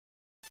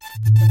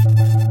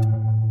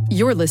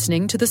You're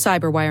listening to the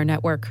Cyberwire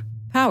Network,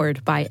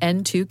 powered by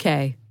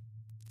N2K.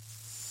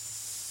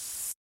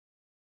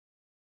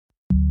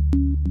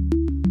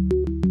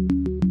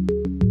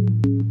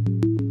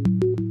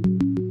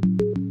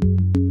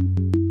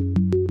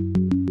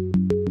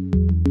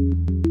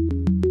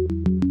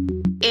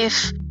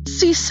 If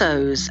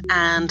CISOs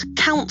and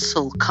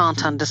council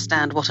can't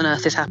understand what on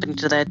earth is happening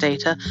to their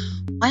data,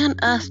 why on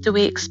earth do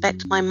we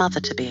expect my mother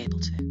to be able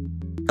to?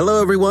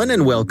 Hello, everyone,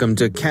 and welcome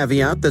to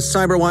Caveat, the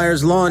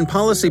Cyberwire's Law and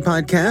Policy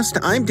podcast.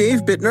 I'm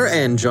Dave Bittner,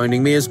 and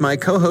joining me is my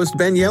co-host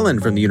Ben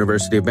Yellen from the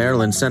University of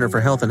Maryland Center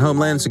for Health and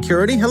Homeland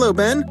Security. Hello,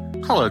 Ben.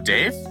 Hello,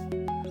 Dave.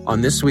 On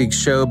this week's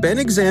show, Ben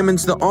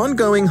examines the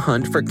ongoing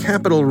hunt for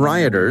Capitol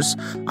rioters.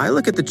 I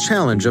look at the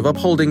challenge of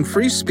upholding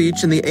free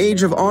speech in the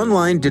age of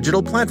online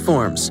digital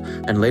platforms.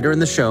 And later in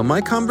the show, my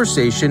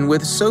conversation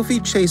with Sophie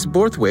Chase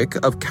Borthwick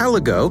of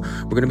Caligo.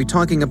 We're going to be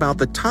talking about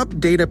the top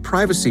data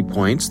privacy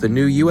points the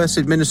new U.S.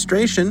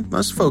 administration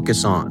must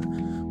focus on.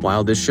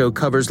 While this show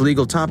covers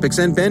legal topics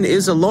and Ben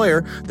is a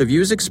lawyer, the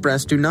views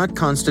expressed do not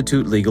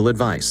constitute legal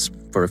advice.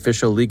 For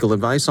official legal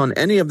advice on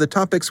any of the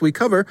topics we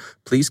cover,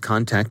 please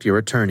contact your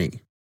attorney.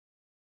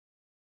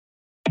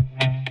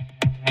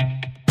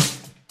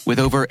 With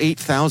over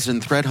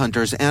 8,000 threat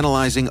hunters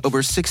analyzing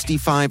over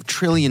 65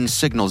 trillion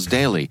signals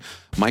daily,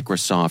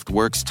 Microsoft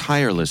works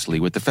tirelessly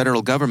with the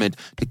federal government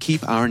to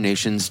keep our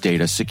nation's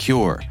data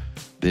secure.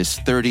 This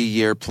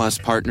 30-year-plus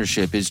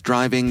partnership is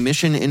driving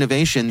mission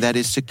innovation that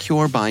is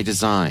secure by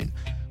design.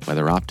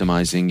 Whether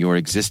optimizing your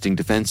existing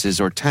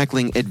defenses or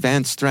tackling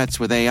advanced threats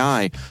with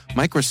AI,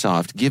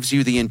 Microsoft gives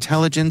you the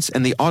intelligence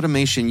and the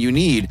automation you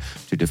need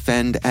to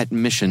defend at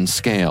mission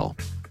scale.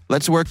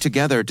 Let's work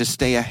together to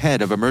stay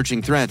ahead of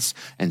emerging threats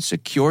and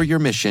secure your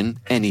mission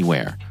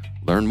anywhere.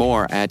 Learn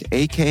more at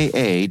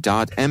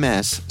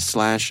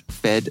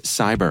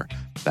aka.ms/fedcyber.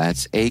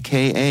 That's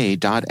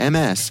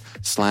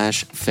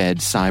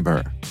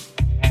aka.ms/fedcyber.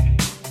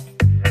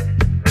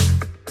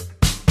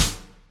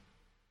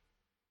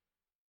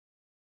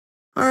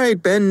 All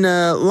right, Ben,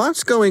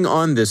 lots going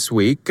on this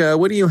week.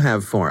 What do you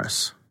have for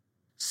us?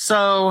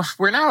 So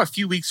we're now a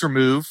few weeks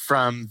removed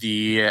from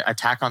the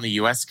attack on the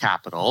U.S.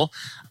 Capitol,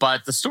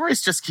 but the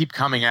stories just keep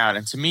coming out,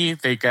 and to me,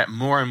 they get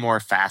more and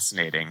more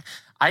fascinating.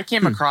 I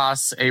came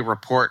across a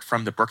report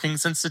from the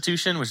Brookings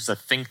Institution, which is a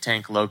think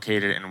tank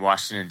located in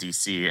Washington,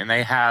 D.C., and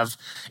they have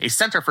a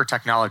Center for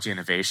Technology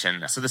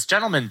Innovation. So this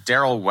gentleman,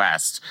 Daryl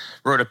West,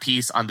 wrote a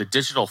piece on the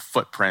digital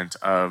footprint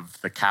of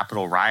the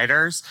Capitol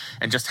rioters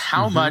and just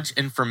how much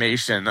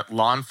information that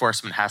law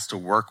enforcement has to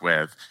work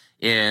with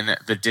in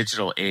the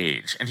digital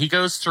age. And he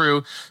goes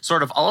through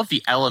sort of all of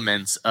the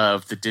elements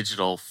of the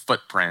digital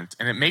footprint,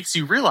 and it makes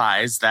you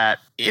realize that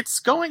it's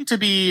going to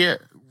be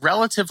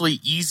relatively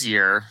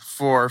easier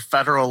for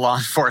federal law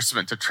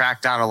enforcement to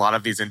track down a lot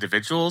of these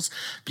individuals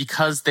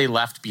because they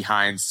left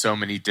behind so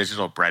many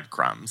digital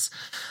breadcrumbs.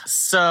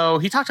 So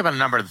he talked about a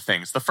number of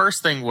things. The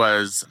first thing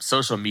was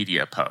social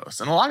media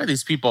posts. And a lot of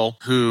these people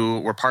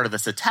who were part of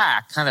this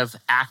attack kind of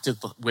acted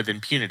with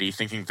impunity,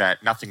 thinking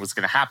that nothing was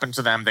going to happen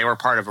to them. They were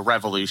part of a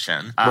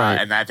revolution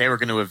and that they were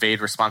going to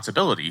evade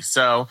responsibility.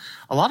 So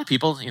a lot of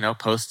people,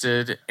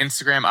 posted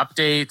Instagram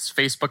updates,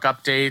 Facebook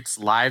updates,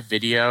 live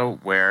video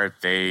where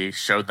they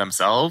showed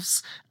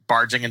themselves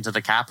barging into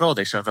the Capitol.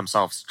 They showed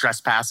themselves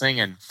trespassing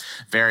in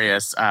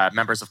various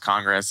members of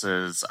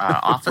Congress's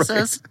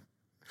offices. Right.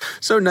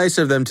 So nice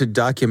of them to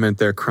document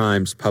their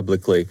crimes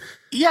publicly.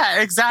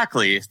 Yeah,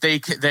 exactly. They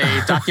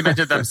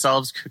documented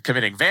themselves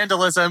committing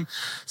vandalism.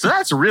 So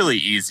that's really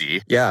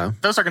easy. Yeah.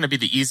 Those are going to be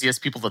the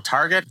easiest people to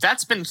target.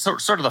 That's been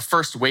sort of the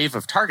first wave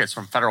of targets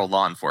from federal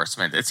law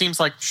enforcement. It seems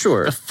like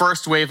the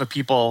first wave of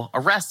people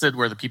arrested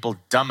were the people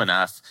dumb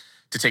enough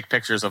to take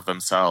pictures of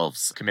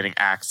themselves committing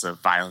acts of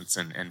violence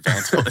and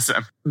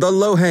vandalism. The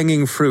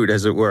low-hanging fruit,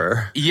 as it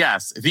were.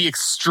 Yes, the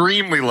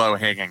extremely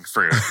low-hanging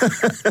fruit.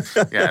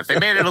 Yeah, they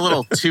made it a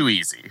little too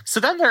easy. So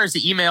then there's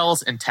the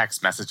emails and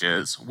text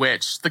messages,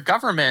 which the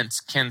government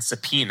can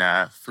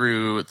subpoena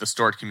through the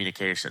Stored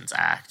Communications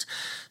Act.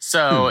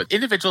 So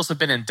individuals have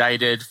been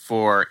indicted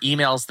for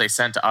emails they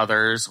sent to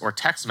others or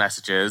text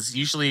messages,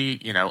 usually,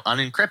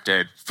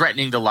 unencrypted,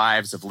 threatening the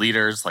lives of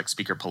leaders like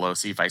Speaker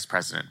Pelosi, Vice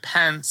President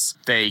Pence.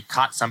 They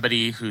caught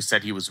somebody who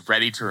said he was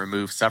ready to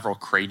remove several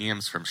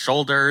craniums from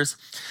shoulders.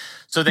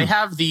 So they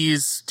have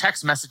these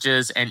text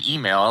messages and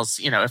emails.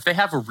 If they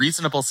have a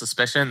reasonable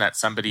suspicion that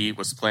somebody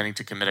was planning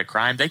to commit a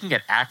crime, they can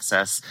get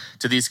access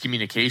to these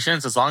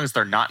communications as long as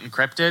they're not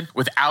encrypted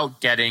without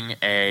getting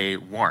a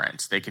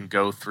warrant. They can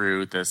go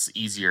through this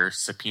easier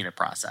subpoena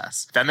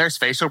process. Then there's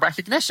facial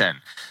recognition.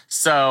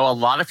 So a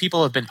lot of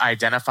people have been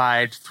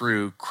identified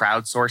through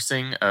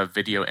crowdsourcing of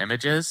video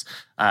images.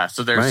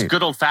 So there's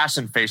good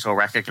old-fashioned facial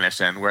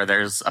recognition where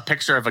there's a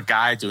picture of a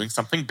guy doing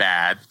something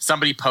bad.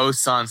 Somebody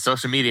posts on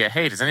social media,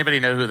 hey, does anybody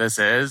know who this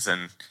is?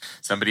 And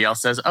somebody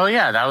else says, oh,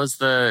 yeah, that was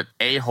the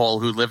a-hole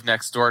who lived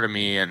next door to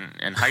me in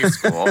high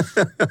school.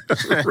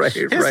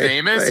 His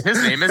name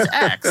is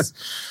X.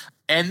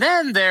 And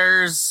then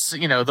there's,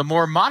 the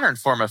more modern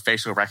form of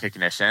facial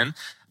recognition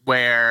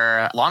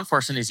where law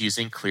enforcement is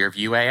using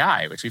Clearview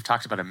AI, which we've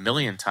talked about a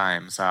million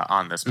times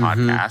on this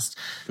podcast.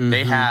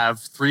 They have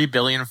 3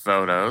 billion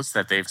photos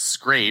that they've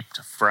scraped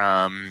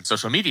from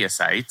social media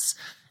sites,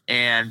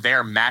 and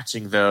they're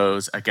matching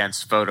those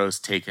against photos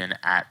taken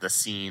at the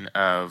scene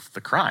of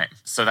the crime.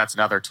 So that's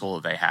another tool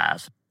they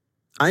have.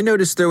 I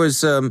noticed there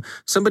was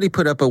somebody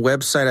put up a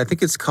website. I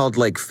think it's called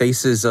like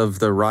Faces of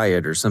the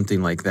Riot or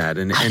something like that.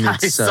 And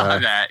it's, I saw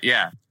that,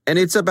 yeah. And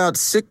it's about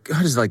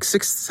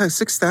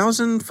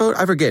 6,000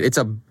 photos. I forget. It's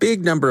a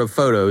big number of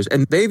photos.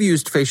 And they've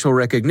used facial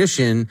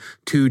recognition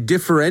to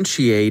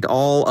differentiate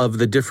all of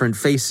the different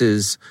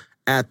faces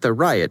at the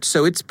riot.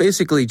 So it's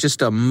basically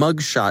just a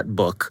mugshot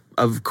book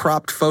of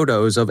cropped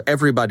photos of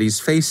everybody's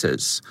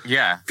faces.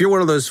 Yeah. If you're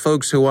one of those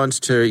folks who wants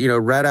to,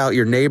 rat out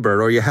your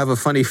neighbor, or you have a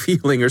funny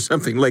feeling or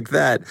something like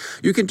that,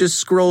 you can just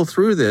scroll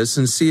through this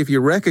and see if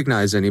you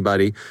recognize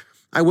anybody.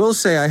 I will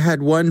say I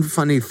had one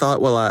funny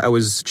thought while I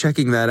was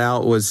checking that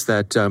out, was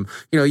that,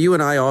 you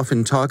and I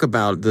often talk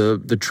about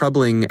the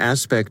troubling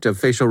aspect of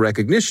facial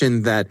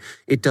recognition, that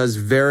it does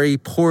very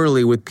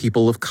poorly with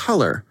people of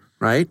color.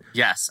 Right?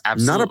 Yes,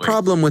 absolutely. Not a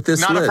problem with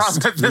this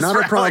list. Not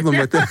a problem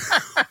with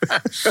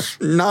this.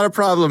 Not a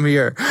problem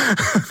here.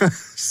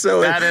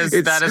 So that is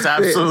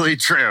absolutely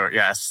true.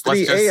 Yes.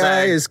 The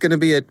AI is going to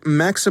be at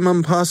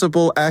maximum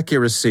possible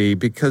accuracy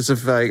because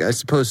of, I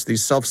suppose, the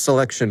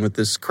self-selection with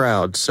this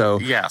crowd. So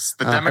yes,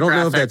 the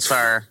demographics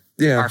are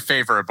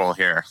favorable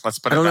here. Let's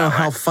put it that way. I don't know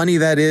how funny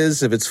that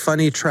is, if it's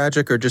funny,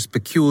 tragic, or just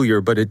peculiar,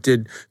 but it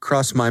did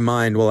cross my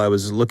mind while I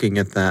was looking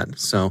at that.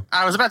 So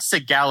I was about to say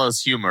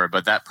gallows humor,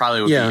 but that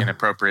probably would be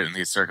inappropriate in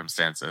these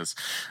circumstances.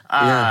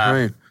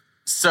 Right.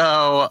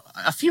 So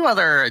a few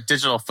other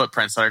digital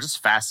footprints that are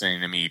just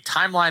fascinating to me.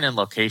 Timeline and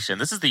location.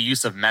 This is the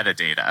use of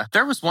metadata.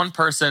 There was one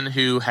person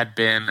who had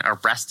been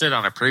arrested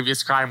on a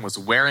previous crime, was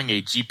wearing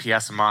a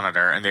GPS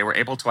monitor, and they were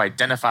able to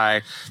identify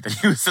that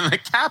he was in the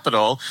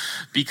Capitol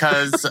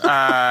because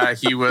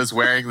he was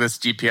wearing this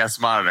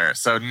GPS monitor.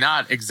 So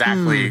not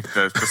exactly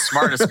the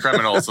smartest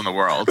criminals in the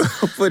world.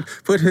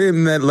 Put him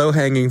in that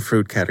low-hanging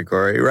fruit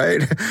category,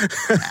 right?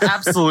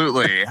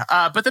 Absolutely.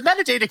 But the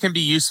metadata can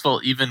be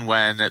useful even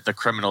when the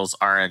criminals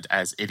aren't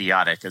as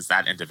idiotic as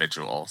that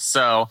individual.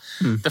 So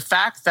the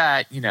fact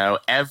that,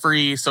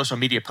 every social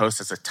media post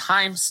has a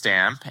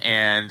timestamp,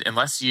 and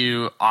unless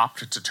you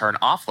opt to turn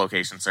off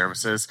location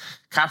services,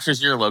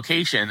 captures your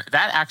location,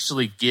 that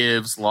actually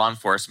gives law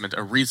enforcement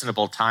a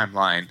reasonable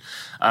timeline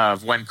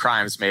of when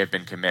crimes may have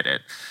been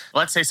committed.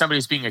 Let's say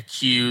somebody's being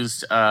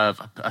accused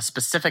of a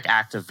specific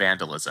act of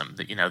vandalism,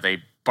 that,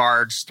 they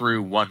barged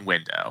through one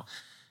window.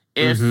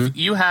 If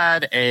you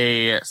had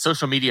a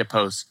social media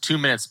post 2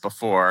 minutes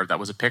before that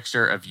was a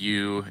picture of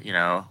you,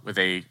 with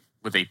a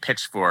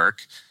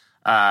pitchfork,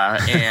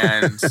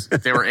 and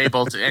they were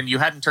able to, and you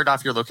hadn't turned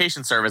off your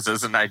location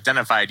services and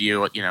identified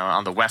you,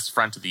 on the west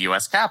front of the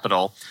U.S.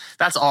 Capitol,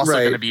 that's also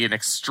going to be an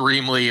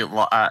extremely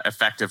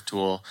effective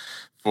tool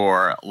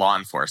for law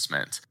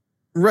enforcement.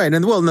 Right.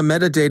 And the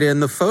metadata in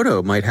the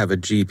photo might have a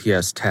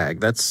GPS tag.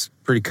 That's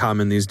pretty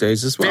common these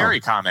days as well. Very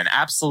common.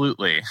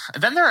 Absolutely.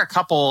 Then there are a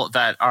couple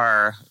that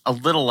are a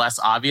little less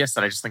obvious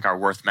that I just think are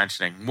worth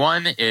mentioning.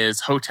 One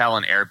is hotel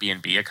and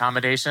Airbnb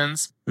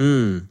accommodations.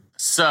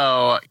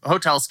 So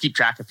hotels keep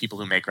track of people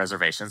who make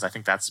reservations. I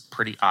think that's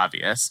pretty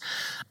obvious.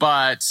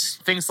 But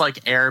things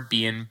like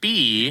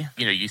Airbnb,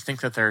 you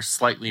think that they're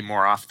slightly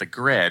more off the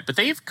grid, but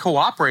they've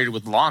cooperated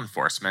with law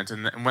enforcement.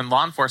 And when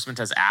law enforcement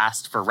has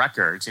asked for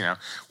records,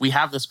 we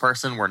have this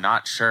person, we're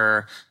not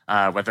sure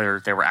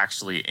whether they were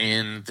actually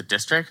in the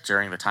district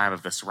during the time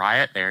of this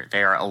riot.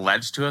 They are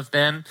alleged to have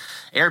been.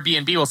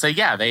 Airbnb will say,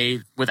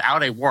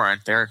 without a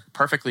warrant, they're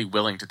perfectly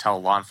willing to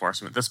tell law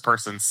enforcement this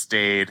person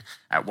stayed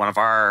at one of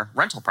our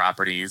rental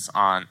properties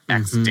on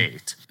X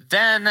date.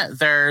 Then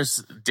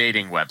there's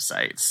dating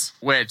websites,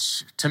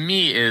 which to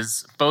me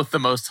is both the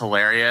most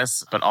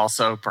hilarious, but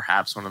also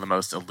perhaps one of the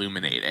most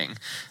illuminating.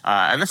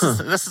 And this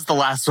is the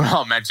last one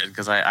I'll mention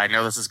because I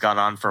know this has gone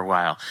on for a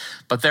while.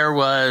 But there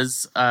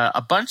was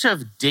a bunch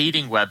of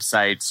dating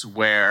websites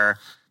where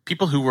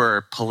people who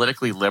were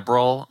politically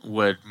liberal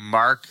would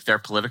mark their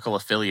political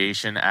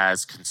affiliation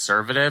as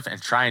conservative and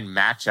try and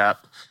match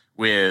up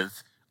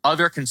with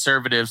other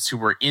conservatives who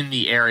were in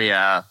the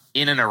area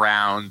in and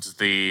around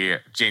the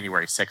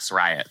January 6th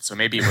riot. So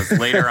maybe it was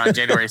later on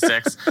January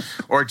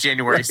 6th or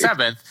January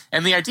 7th.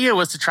 And the idea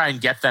was to try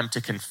and get them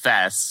to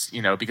confess,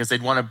 because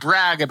they'd want to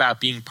brag about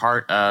being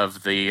part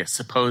of the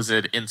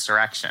supposed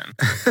insurrection.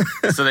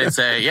 So they'd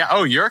say,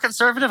 you're a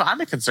conservative?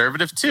 I'm a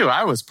conservative too.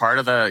 I was part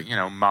of the,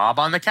 mob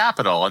on the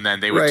Capitol. And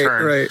then they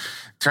would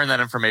turn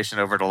that information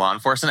over to law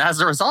enforcement. As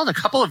a result, a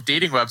couple of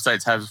dating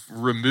websites have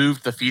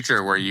removed the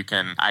feature where you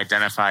can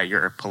identify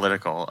your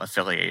political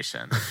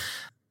affiliation.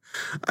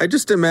 I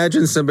just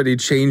imagine somebody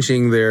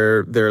changing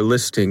their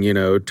listing,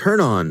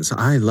 turn-ons.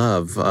 I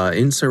love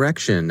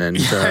insurrection and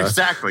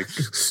exactly.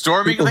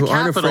 Storming the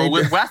Capitol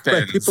with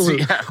weapons. People who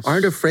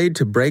aren't afraid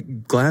to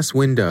break glass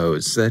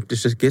windows. That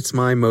just gets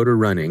my motor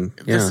running.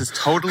 This is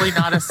totally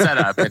not a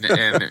setup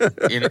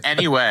in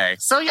any way.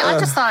 So I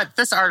just thought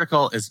this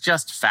article is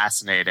just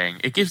fascinating.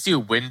 It gives you a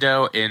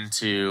window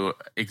into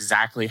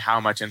exactly how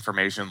much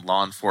information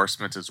law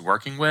enforcement is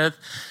working with,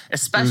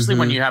 especially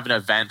when you have an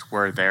event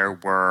where there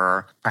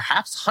were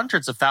perhaps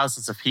hundreds of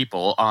thousands of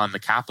people on the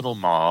Capitol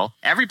Mall.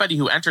 Everybody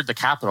who entered the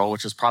Capitol,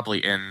 which is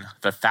probably in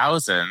the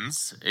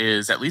thousands,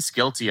 is at least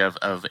guilty of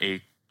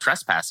a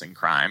trespassing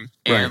crime.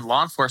 And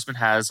law enforcement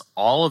has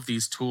all of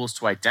these tools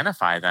to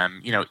identify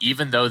them,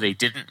 even though they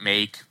didn't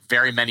make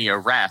very many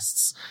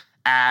arrests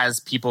as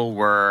people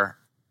were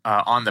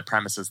on the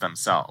premises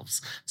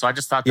themselves. So I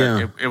just thought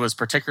that it was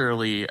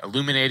particularly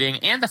illuminating,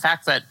 and the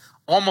fact that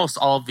almost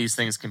all of these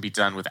things can be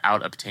done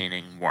without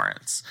obtaining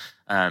warrants.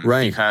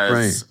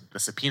 Because the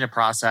subpoena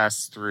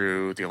process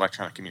through the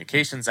Electronic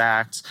Communications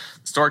Act,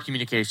 the Stored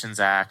Communications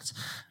Act,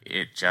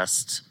 it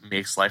just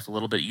makes life a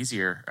little bit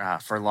easier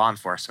for law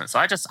enforcement. So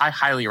I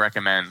highly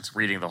recommend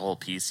reading the whole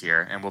piece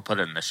here, and we'll put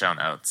it in the show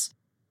notes.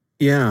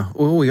 Yeah,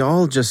 well, we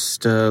all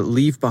just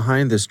leave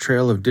behind this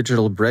trail of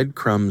digital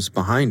breadcrumbs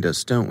behind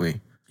us, don't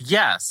we?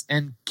 Yes,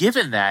 and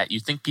given that, you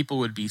think people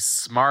would be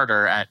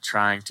smarter at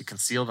trying to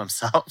conceal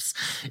themselves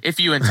if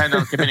you intend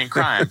on committing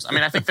crimes. I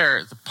mean, I think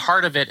the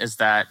part of it is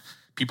that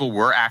people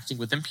were acting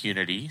with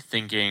impunity,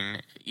 thinking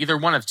either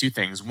one of two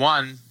things.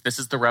 One, this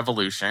is the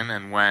revolution,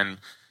 and when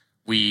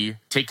we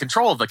take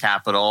control of the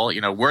Capitol,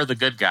 we're the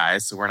good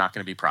guys, so we're not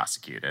going to be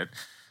prosecuted.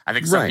 I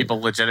think some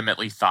people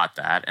legitimately thought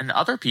that, and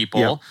other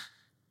people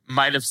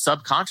might have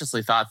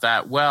subconsciously thought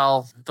that,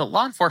 well, the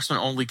law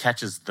enforcement only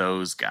catches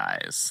those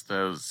guys,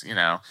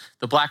 the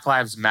Black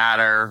Lives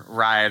Matter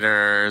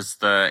rioters,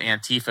 the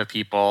Antifa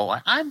people.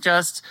 I'm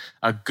just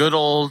a good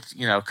old,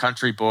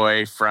 country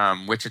boy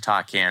from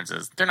Wichita,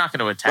 Kansas. They're not going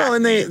to attack me. Well,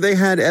 and they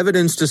had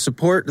evidence to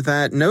support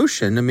that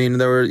notion. I mean,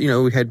 there were,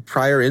 we had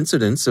prior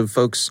incidents of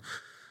folks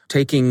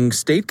taking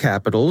state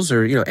capitals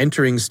or,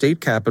 entering state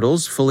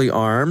capitals fully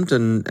armed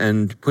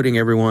and putting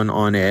everyone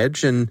on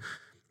edge and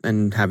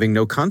having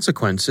no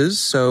consequences.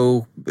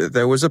 So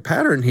there was a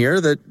pattern here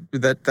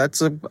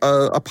that's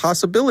a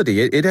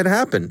possibility. It had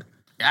happened.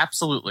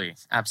 Absolutely.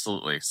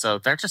 Absolutely. So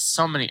there are just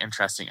so many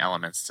interesting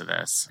elements to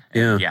this.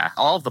 And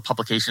all of the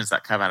publications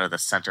that come out of the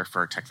Center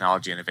for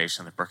Technology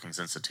Innovation at the Brookings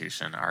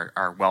Institution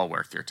are well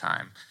worth your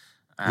time.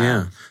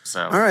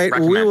 So all right.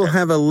 Well, we will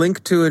have a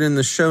link to it in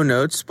the show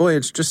notes. Boy,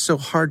 it's just so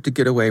hard to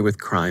get away with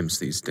crimes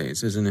these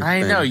days, isn't it?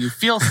 I know. You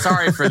feel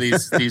sorry for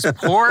these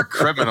poor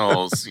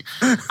criminals.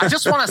 I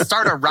just want to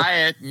start a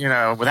riot,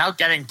 without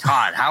getting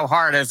caught. How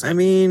hard is it? I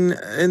mean,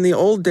 in the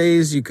old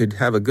days, you could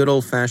have a good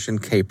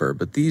old-fashioned caper,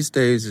 but these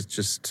days, it's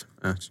just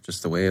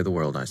the way of the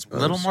world, I suppose.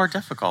 A little more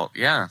difficult,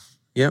 yeah.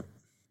 Yep.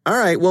 All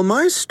right. Well,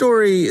 my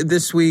story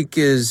this week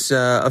is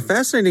a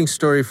fascinating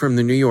story from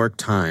the New York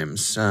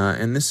Times,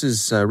 and this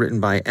is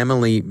written by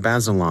Emily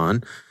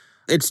Bazelon.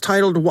 It's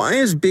titled, "Why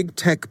is Big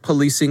Tech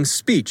Policing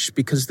Speech?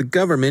 Because the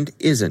Government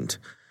Isn't."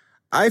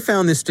 I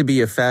found this to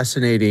be a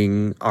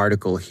fascinating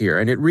article here,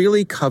 and it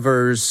really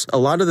covers a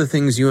lot of the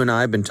things you and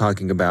I have been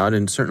talking about,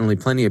 and certainly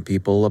plenty of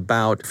people,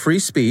 about free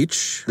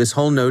speech, this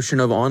whole notion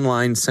of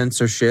online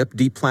censorship,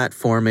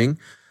 deplatforming,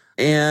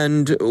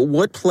 and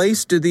what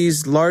place do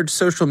these large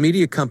social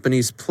media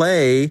companies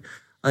play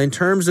in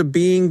terms of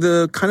being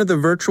the kind of the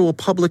virtual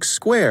public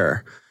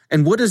square?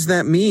 And what does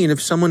that mean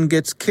if someone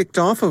gets kicked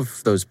off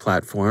of those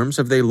platforms?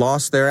 Have they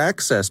lost their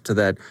access to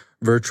that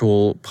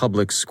virtual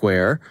public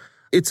square?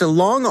 It's a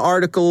long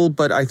article,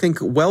 but I think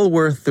well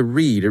worth the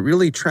read. It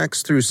really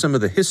tracks through some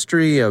of the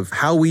history of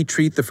how we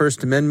treat the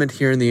First Amendment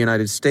here in the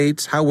United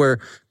States, how we're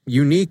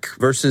unique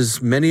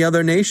versus many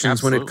other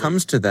nations when it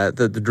comes to that,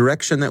 the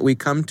direction that we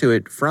come to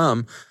it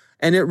from.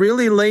 And it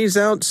really lays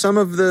out some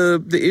of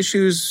the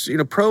issues,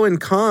 pro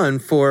and con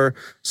for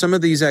some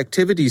of these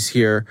activities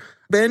here.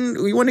 Ben,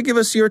 you want to give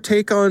us your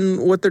take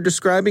on what they're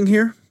describing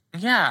here?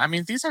 Yeah, I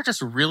mean, these are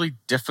just really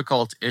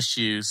difficult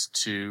issues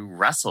to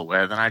wrestle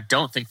with, and I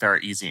don't think there are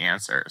easy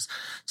answers.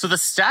 So the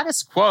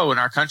status quo in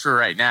our country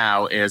right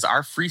now is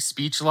our free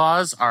speech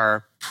laws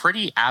are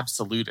pretty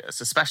absolutist,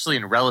 especially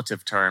in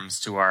relative terms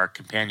to our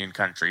companion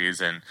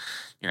countries and,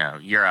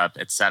 Europe,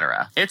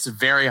 etc. It's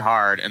very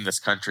hard in this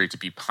country to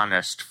be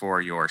punished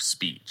for your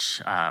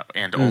speech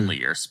and only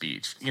your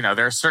speech.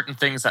 There are certain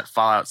things that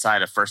fall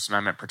outside of First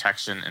Amendment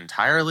protection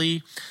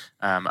entirely.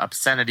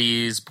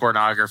 Obscenities,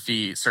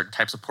 pornography, certain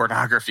types of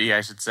pornography,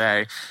 I should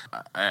say,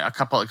 a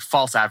couple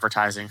false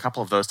advertising, a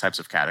couple of those types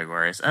of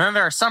categories. And then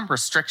there are some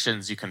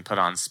restrictions you can put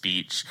on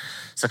speech,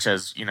 such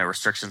as,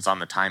 restrictions on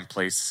the time,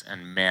 place,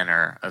 and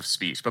manner of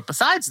speech. But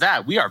besides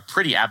that, we are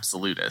pretty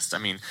absolutist. I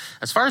mean,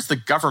 as far as the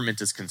government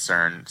is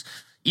concerned,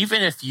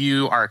 even if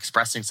you are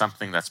expressing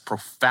something that's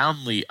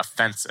profoundly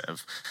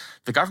offensive,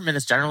 the government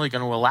is generally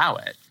going to allow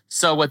it.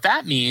 So what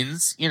that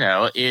means,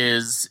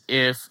 is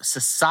if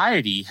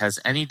society has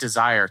any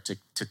desire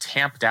to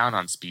tamp down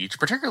on speech,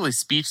 particularly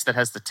speech that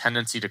has the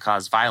tendency to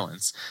cause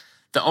violence,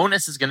 the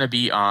onus is going to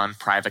be on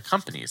private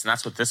companies. And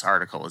that's what this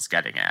article is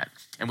getting at.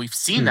 And we've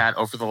seen that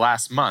over the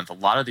last month. A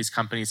lot of these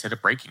companies hit a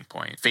breaking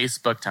point.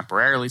 Facebook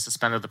temporarily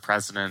suspended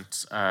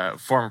the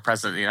former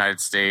president of the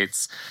United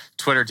States.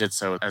 Twitter did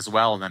so as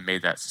well and then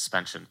made that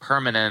suspension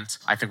permanent.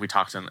 I think we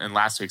talked in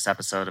last week's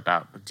episode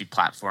about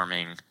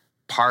deplatforming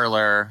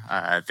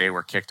Parler. They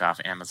were kicked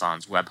off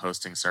Amazon's web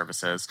hosting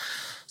services.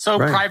 So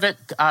private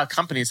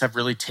companies have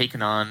really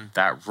taken on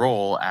that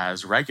role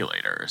as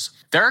regulators.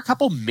 There are a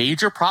couple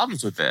major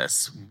problems with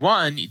this.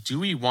 One, do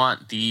we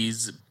want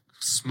these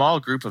small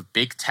group of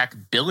big tech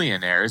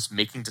billionaires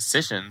making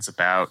decisions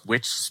about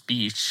which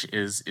speech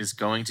is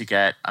going to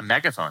get a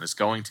megaphone, is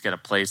going to get a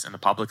place in the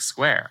public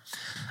square?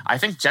 I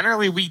think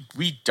generally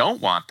we don't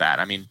want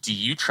that. I mean, do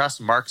you trust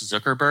Mark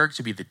Zuckerberg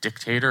to be the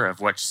dictator of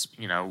what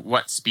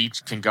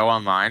speech can go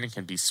online and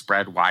can be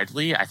spread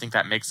widely? I think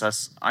that makes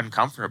us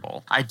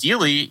uncomfortable.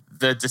 Ideally,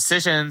 the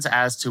decisions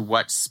as to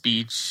what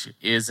speech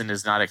is and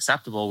is not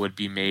acceptable would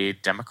be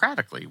made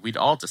democratically. We'd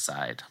all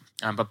decide.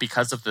 But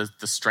because of the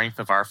strength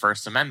of our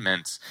First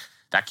Amendment,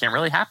 that can't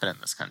really happen in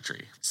this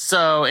country.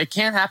 So it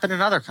can happen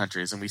in other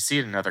countries, and we see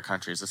it in other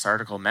countries. This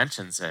article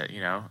mentions it.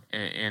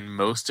 In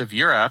most of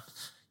Europe,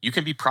 you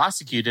can be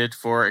prosecuted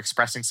for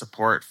expressing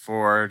support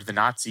for the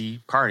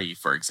Nazi Party,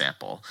 for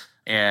example.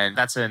 And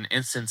that's an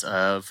instance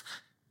of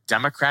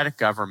democratic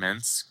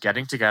governments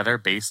getting together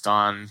based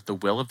on the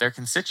will of their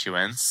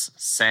constituents,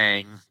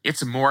 saying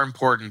it's more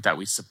important that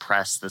we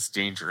suppress this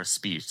dangerous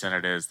speech than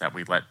it is that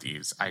we let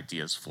these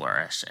ideas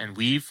flourish. And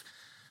we've,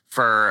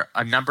 for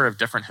a number of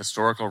different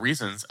historical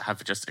reasons,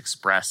 have just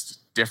expressed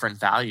different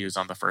values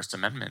on the First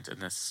Amendment in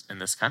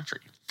this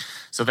country.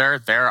 So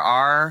there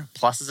are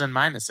pluses and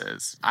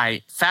minuses.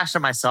 I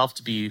fashion myself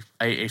to be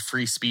a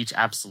free speech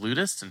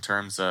absolutist in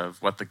terms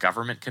of what the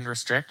government can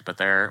restrict, but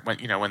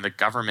when the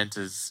government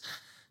is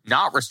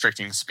not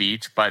restricting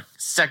speech, but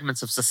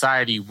segments of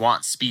society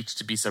want speech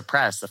to be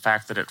suppressed, the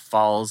fact that it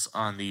falls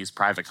on these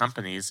private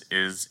companies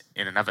is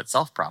in and of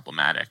itself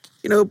problematic.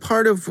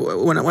 Part of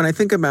when I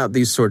think about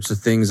these sorts of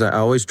things, I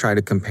always try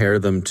to compare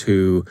them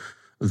to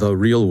the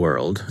real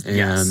world. And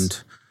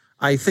yes.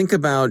 I think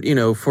about,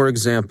 for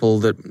example,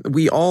 that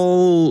we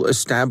all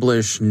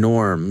establish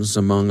norms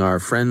among our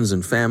friends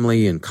and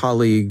family and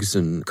colleagues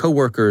and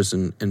coworkers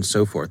and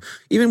so forth,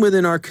 even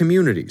within our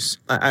communities.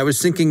 I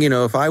was thinking,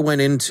 if I went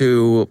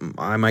into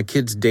my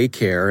kid's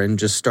daycare and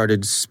just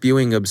started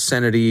spewing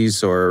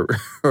obscenities or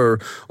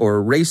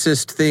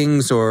racist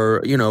things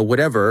or,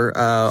 whatever,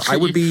 I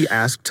would be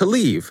asked to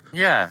leave.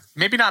 Yeah,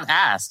 maybe not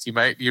asked. You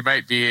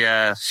might be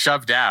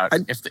shoved out.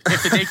 If the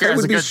daycare I has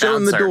would a be good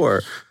shown bouncer. the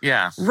door.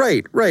 Yeah.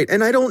 Right.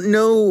 And I don't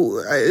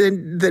know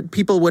that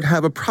people would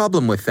have a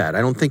problem with that.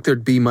 I don't think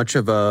there'd be much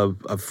of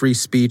a free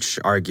speech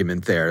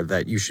argument there,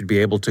 that you should be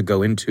able to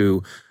go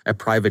into a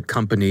private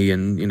company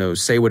and,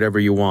 say whatever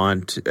you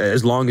want,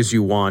 as long as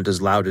you want,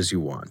 as loud as you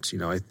want.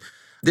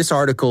 This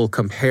article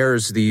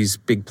compares these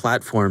big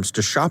platforms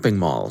to shopping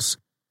malls.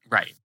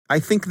 Right. I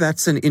think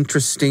that's an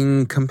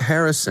interesting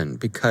comparison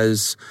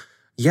because,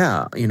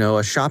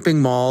 a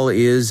shopping mall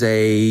is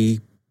a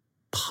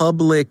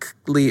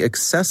publicly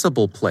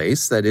accessible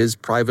place that is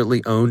privately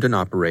owned and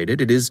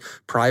operated. It is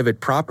private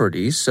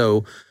property.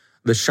 So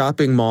the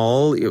shopping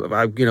mall,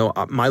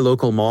 my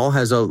local mall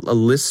has a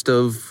list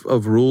of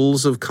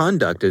rules of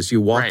conduct as you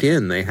walk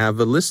in. They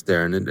have a list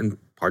there, and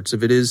parts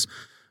of it is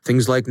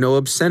things like no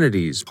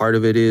obscenities. Part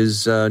of it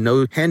is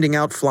no handing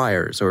out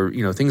flyers or,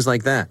 things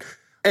like that.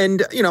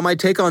 And, my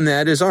take on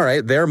that is, all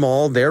right, their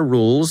mall, their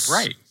rules.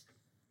 Right.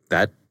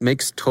 That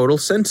makes total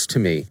sense to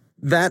me.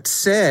 That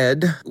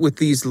said, with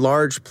these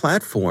large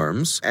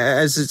platforms,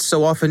 as it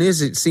so often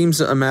is, it seems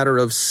a matter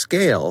of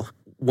scale.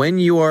 When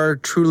you are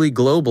truly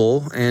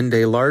global and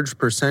a large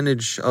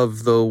percentage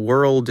of the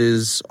world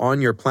is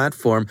on your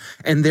platform,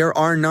 and there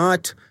are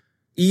not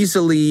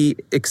easily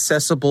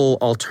accessible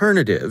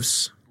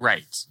alternatives.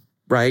 Right?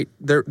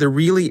 There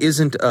really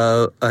isn't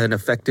an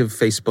effective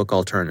Facebook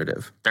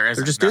alternative. There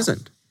just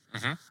isn't.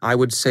 Mm-hmm. I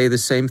would say the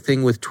same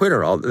thing with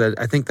Twitter.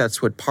 I think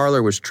that's what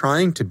Parler was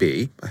trying to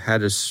be.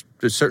 Had a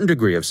certain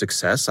degree of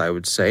success, I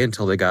would say,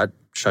 until they got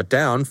shut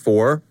down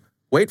for,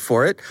 wait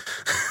for it.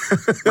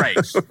 Right.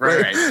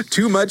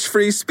 Too much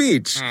free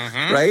speech,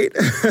 right?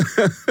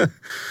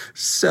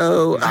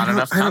 So not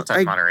enough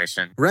content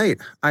moderation. Right.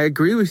 I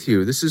agree with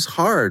you. This is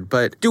hard,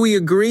 but do we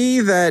agree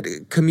that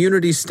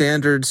community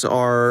standards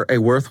are a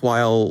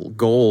worthwhile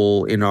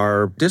goal in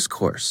our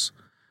discourse?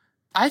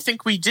 I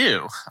think we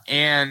do.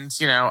 And,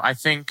 I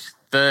think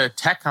the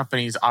tech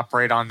companies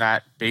operate on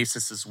that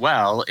basis as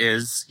well.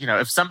 Is,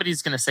 if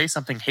somebody's going to say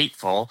something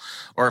hateful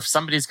or if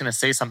somebody's going to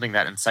say something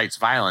that incites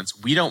violence,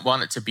 we don't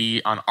want it to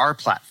be on our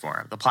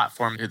platform, the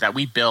platform that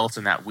we built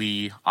and that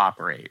we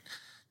operate.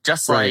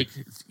 Just like,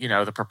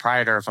 the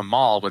proprietor of a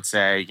mall would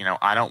say,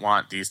 I don't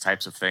want these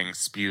types of things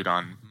spewed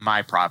on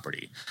my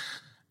property.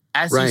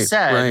 As you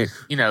said,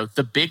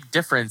 the big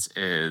difference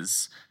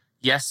is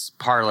yes,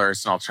 Parler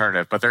is an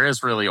alternative, but there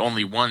is really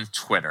only one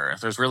Twitter.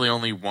 There's really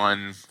only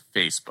one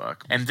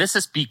Facebook. And this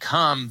has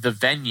become the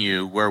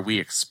venue where we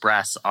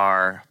express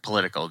our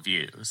political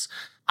views.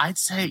 I'd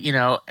say,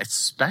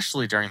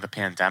 especially during the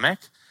pandemic,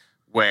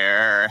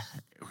 where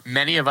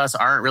many of us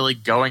aren't really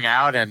going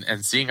out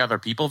and seeing other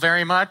people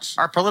very much,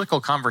 our political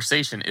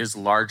conversation is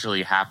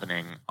largely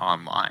happening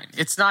online.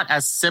 It's not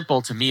as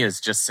simple to me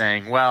as just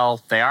saying,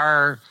 well, they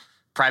are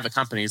private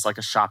companies like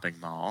a shopping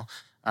mall,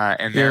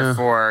 and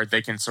therefore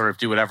they can sort of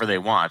do whatever they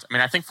want. I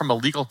mean, I think from a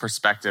legal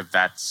perspective,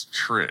 that's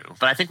true.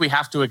 But I think we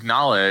have to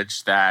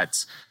acknowledge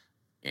that,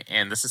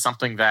 and this is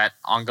something that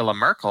Angela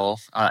Merkel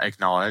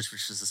acknowledged,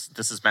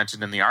 this is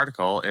mentioned in the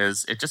article,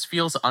 is it just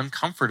feels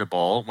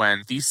uncomfortable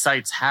when these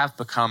sites have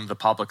become the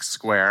public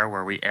square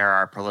where we air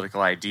our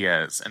political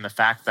ideas. And the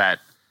fact that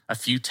a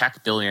few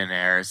tech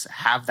billionaires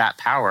have that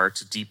power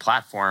to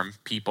deplatform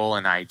people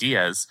and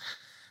ideas,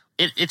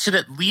 it should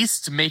at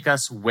least make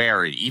us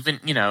wary, even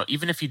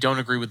if you don't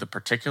agree with the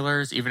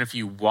particulars, even if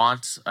you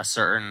want a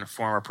certain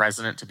former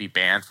president to be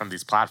banned from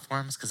these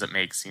platforms because it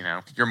makes,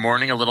 your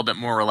morning a little bit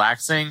more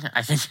relaxing.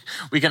 I think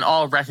we can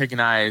all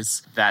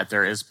recognize that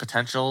there is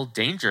potential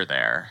danger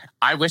there.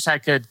 I wish I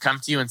could come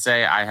to you and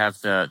say I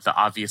have the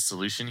obvious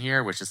solution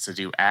here, which is to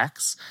do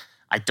X.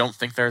 I don't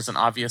think there's an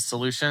obvious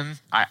solution.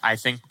 I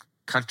think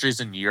countries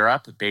in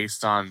Europe,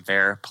 based on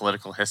their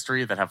political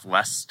history, that have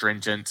less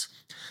stringent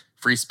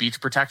free speech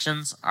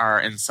protections are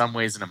in some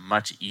ways in a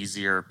much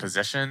easier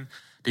position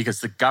because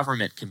the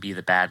government can be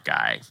the bad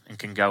guy and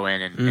can go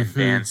in and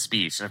ban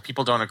speech. And if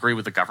people don't agree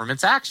with the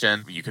government's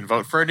action, you can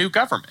vote for a new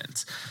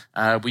government.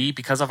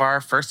 Because of our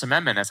First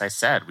Amendment, as I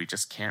said, we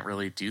just can't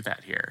really do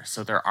that here.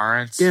 So there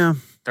aren't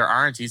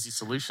easy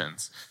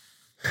solutions.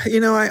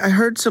 I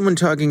heard someone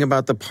talking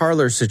about the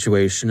Parler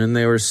situation, and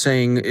they were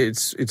saying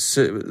it's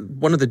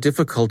one of the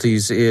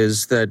difficulties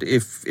is that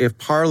if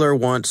Parler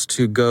wants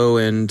to go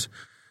and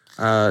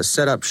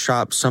set up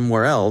shop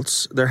somewhere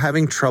else, they're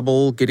having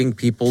trouble getting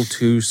people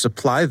to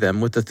supply them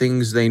with the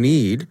things they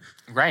need.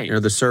 Right.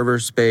 The server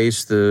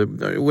space,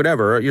 the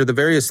whatever, the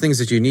various things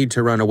that you need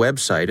to run a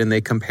website. And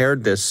they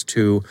compared this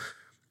to,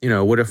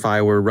 what if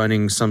I were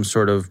running some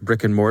sort of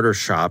brick and mortar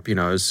shop,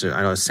 as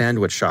a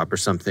sandwich shop or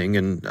something,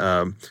 and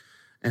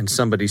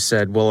somebody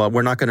said, well,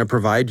 we're not going to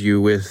provide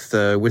you with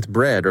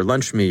bread or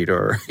lunch meat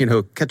or,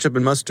 ketchup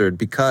and mustard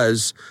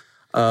because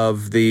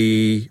of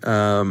the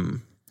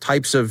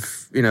types of,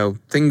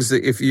 things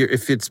that if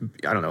it's,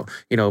 I don't know,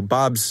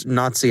 Bob's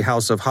Nazi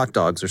house of hot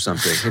dogs or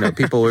something,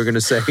 people are going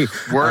to say,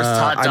 worst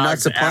hot dogs I'm not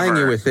supplying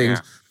ever. You with things.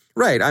 Yeah.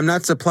 Right. I'm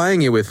not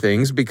supplying you with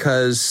things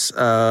because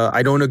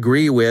I don't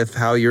agree with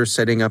how you're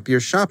setting up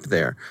your shop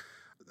there.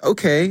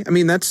 Okay. I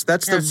mean, that's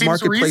the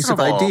marketplace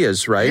reasonable. Of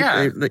ideas,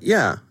 right?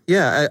 Yeah.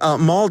 A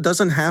mall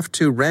doesn't have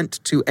to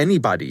rent to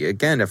anybody.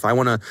 Again, if I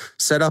want to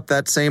set up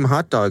that same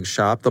hot dog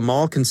shop, the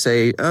mall can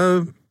say,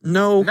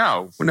 No,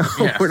 we're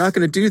not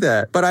going to do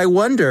that. But I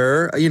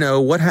wonder,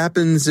 what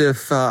happens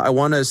if I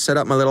want to set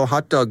up my little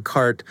hot dog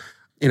cart,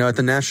 at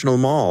the National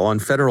Mall on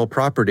federal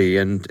property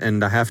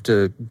and I have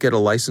to get a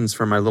license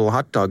for my little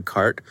hot dog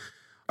cart.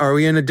 Are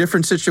we in a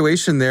different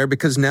situation there?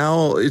 Because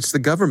now it's the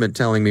government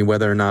telling me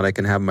whether or not I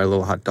can have my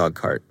little hot dog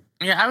cart.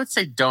 Yeah, I would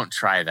say don't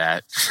try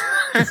that.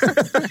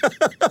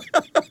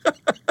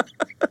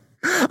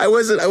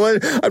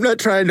 I'm not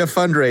trying to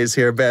fundraise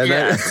here, Ben.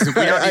 Yeah,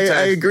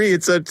 I agree.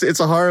 It's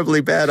a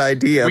horribly bad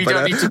idea. We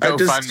don't need to go I'm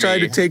just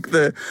trying to take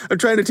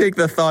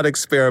the thought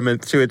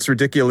experiment to its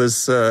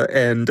ridiculous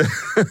end.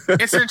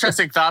 It's an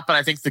interesting thought, but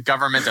I think the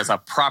government as a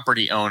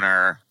property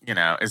owner,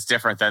 is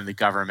different than the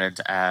government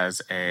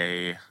as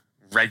a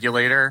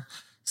regulator.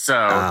 So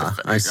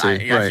I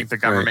see. I think the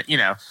government,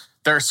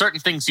 there are certain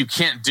things you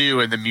can't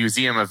do in the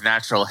Museum of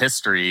Natural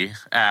History.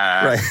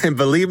 Right. And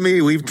believe me,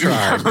 we've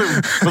tried.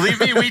 Believe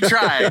me, we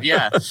tried.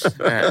 Yeah.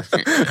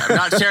 I'm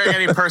not sharing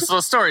any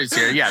personal stories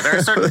here. Yeah. There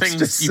are certain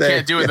things you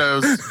can't do in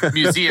those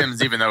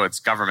museums, even though it's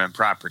government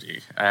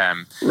property.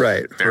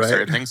 Right. There are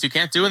certain things you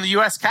can't do in the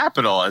U.S.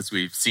 Capitol, as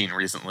we've seen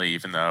recently,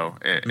 even though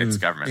it's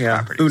government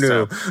property. Who knew?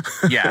 So,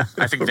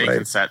 I think they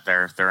can set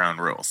their own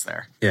rules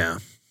there. Yeah.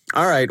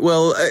 All right.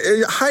 Well,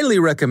 I highly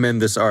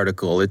recommend this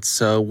article.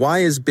 It's Why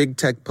is Big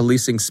Tech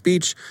Policing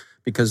Speech?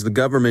 Because the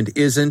government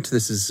isn't.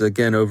 This is,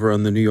 again, over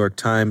on the New York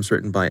Times,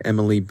 written by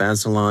Emily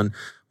Bazelon.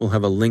 We'll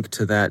have a link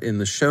to that in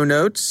the show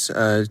notes.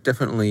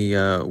 Definitely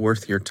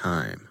worth your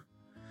time.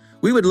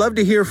 We would love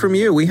to hear from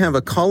you. We have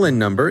a call-in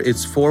number.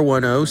 It's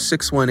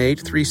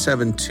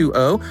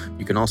 410-618-3720.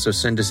 You can also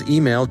send us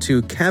email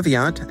to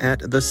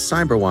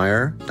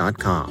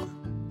caveat@thecyberwire.com.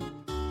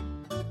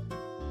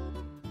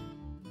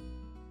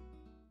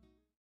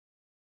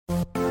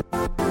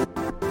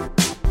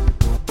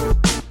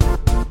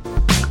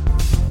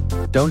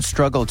 Don't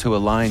struggle to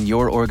align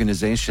your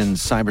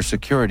organization's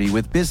cybersecurity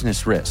with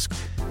business risk.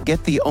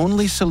 Get the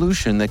only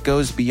solution that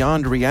goes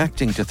beyond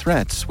reacting to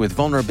threats with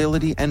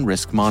vulnerability and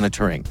risk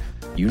monitoring.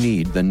 You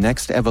need the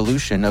next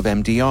evolution of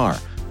MDR,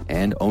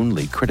 and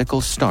only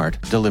Critical Start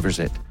delivers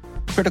it.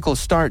 Critical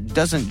Start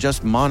doesn't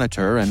just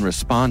monitor and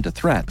respond to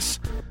threats.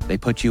 They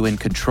put you in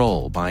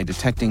control by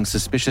detecting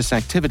suspicious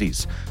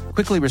activities,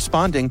 quickly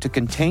responding to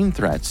contain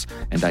threats,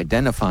 and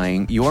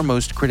identifying your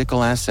most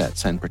critical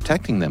assets and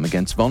protecting them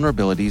against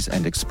vulnerabilities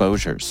and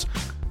exposures.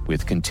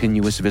 With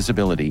continuous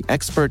visibility,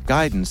 expert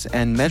guidance,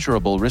 and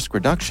measurable risk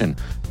reduction,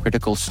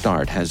 Critical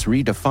Start has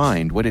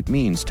redefined what it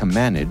means to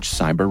manage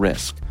cyber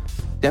risk.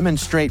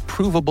 Demonstrate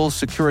provable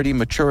security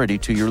maturity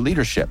to your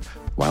leadership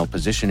while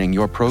positioning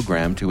your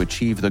program to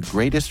achieve the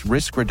greatest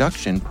risk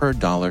reduction per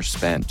dollar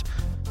spent.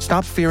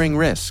 Stop fearing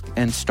risk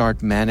and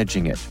start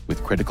managing it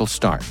with Critical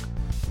Start.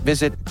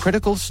 Visit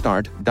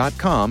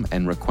criticalstart.com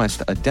and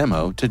request a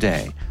demo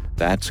today.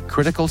 That's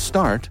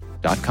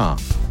criticalstart.com.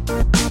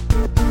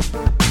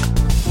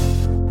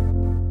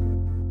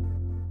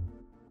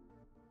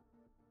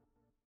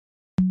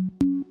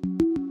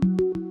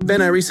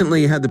 Ben, I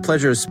recently had the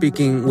pleasure of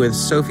speaking with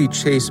Sophie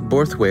Chase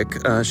Borthwick.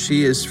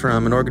 She is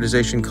from an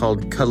organization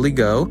called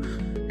Caligo,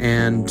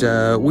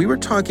 and we were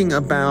talking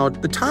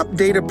about the top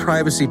data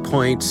privacy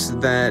points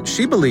that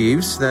she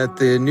believes that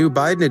the new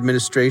Biden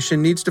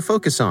administration needs to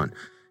focus on.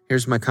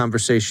 Here's my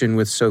conversation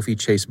with Sophie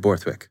Chase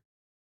Borthwick.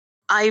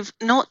 I've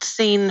not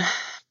seen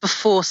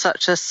before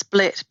such a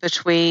split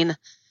between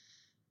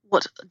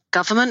what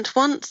government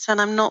wants,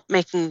 and I'm not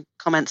making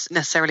comments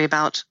necessarily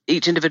about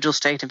each individual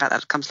state, in fact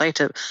that comes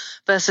later,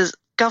 versus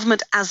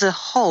government as a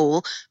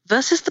whole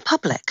versus the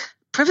public.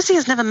 Privacy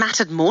has never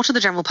mattered more to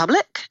the general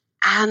public,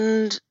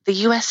 and the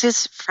US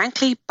is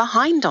frankly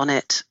behind on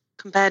it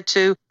compared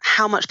to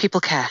how much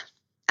people care.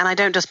 And I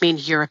don't just mean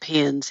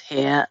Europeans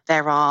here.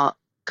 There are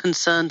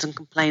concerns and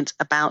complaints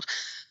about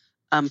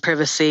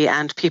privacy,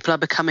 and people are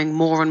becoming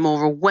more and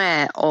more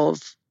aware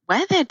of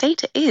where their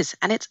data is,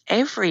 and it's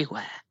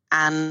everywhere.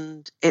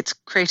 And it's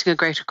creating a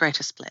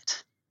greater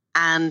split.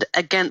 And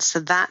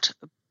against that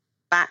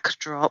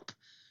backdrop,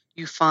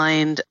 you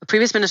find a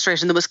previous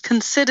administration that was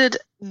considered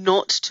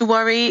not to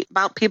worry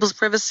about people's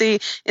privacy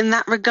in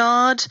that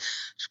regard,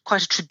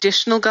 quite a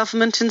traditional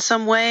government in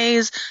some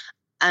ways,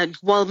 and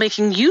while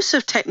making use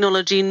of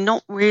technology,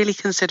 not really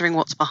considering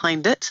what's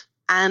behind it.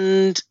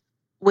 And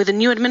with a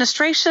new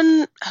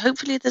administration,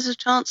 hopefully there's a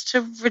chance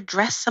to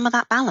redress some of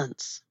that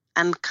balance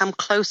and come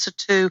closer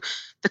to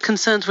the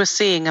concerns we're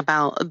seeing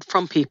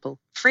from people.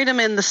 Freedom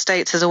in the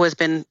States has always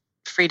been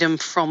freedom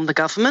from the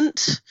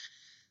government.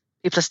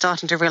 People are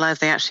starting to realize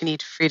they actually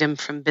need freedom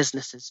from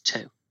businesses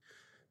too.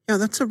 Yeah,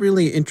 that's a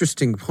really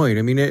interesting point.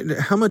 I mean,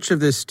 how much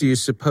of this do you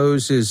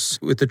suppose is,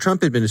 with the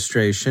Trump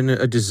administration,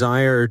 a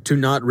desire to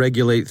not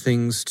regulate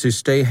things, to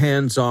stay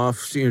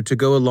hands-off, to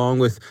go along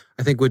with,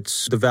 I think,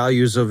 what's the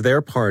values of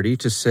their party,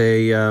 to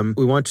say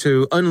we want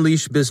to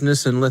unleash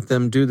business and let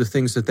them do the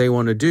things that they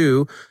want to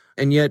do.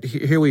 And yet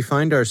here we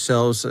find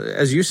ourselves,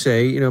 as you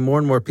say, more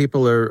and more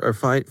people are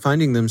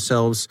finding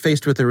themselves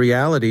faced with the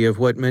reality of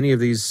what many of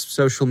these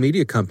social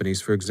media companies,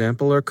 for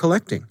example, are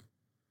collecting.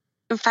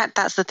 In fact,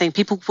 that's the thing.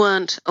 People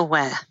weren't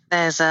aware.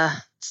 There's a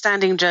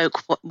standing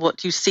joke,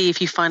 what you see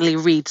if you finally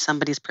read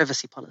somebody's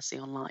privacy policy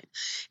online.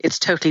 It's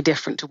totally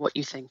different to what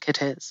you think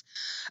it is.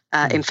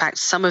 In fact,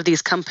 some of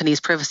these companies'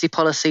 privacy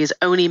policies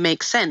only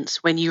make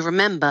sense when you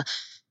remember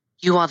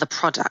you are the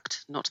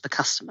product, not the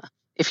customer.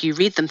 If you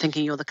read them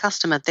thinking you're the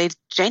customer, they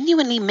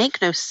genuinely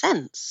make no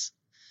sense.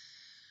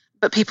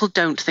 But people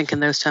don't think in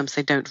those terms.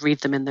 They don't read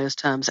them in those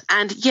terms.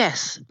 And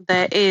yes,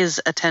 there is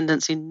a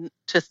tendency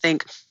to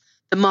think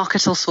the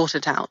market will sort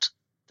it out.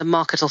 The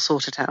market will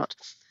sort it out.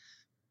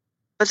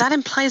 But that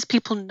implies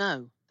people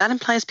know. That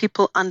implies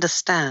people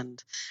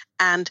understand.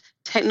 And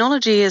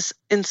technology is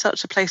in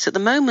such a place at the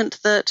moment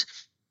that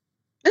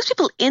most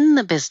people in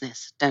the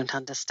business don't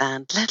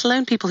understand, let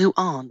alone people who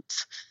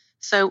aren't.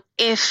 So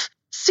if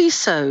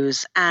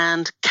CISOs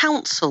and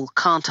counsel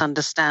can't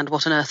understand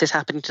what on earth is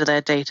happening to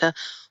their data,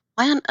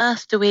 why on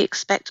earth do we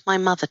expect my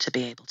mother to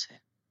be able to?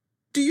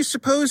 Do you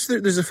suppose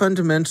that there's a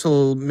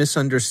fundamental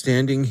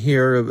misunderstanding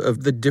here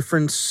of the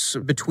difference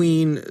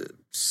between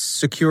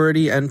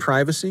security and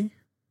privacy?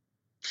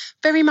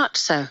 Very much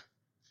so.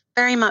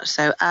 Very much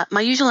so.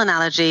 My usual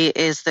analogy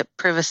is that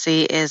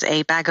privacy is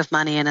a bag of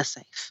money in a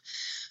safe.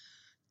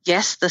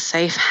 Yes, the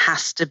safe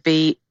has to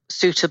be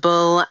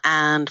suitable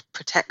and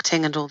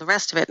protecting and all the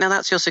rest of it. Now,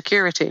 that's your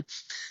security.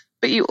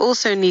 But you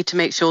also need to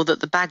make sure that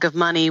the bag of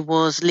money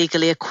was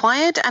legally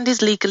acquired and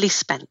is legally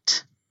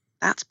spent.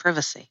 That's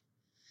privacy.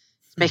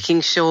 Making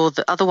sure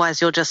that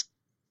otherwise you're just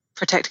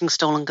protecting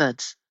stolen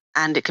goods.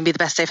 And it can be the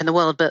best safe in the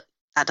world, but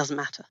that doesn't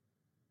matter.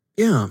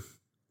 Yeah.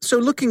 So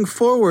looking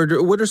forward,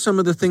 what are some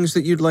of the things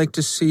that you'd like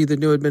to see the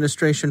new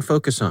administration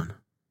focus on?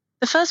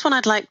 The first one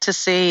I'd like to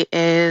see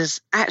is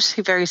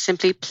actually very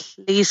simply,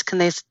 please,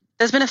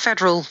 there's been a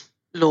federal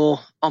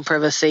law on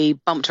privacy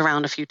bumped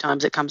around a few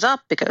times. It comes up,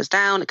 it goes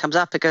down, it comes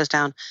up, it goes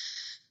down.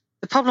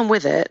 The problem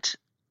with it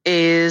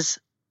is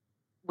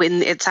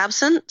in its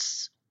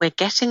absence, we're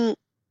getting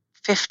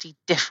 50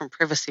 different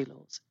privacy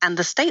laws, and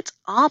the states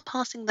are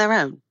passing their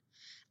own,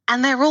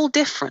 and they're all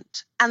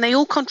different, and they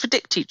all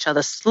contradict each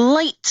other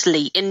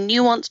slightly in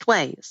nuanced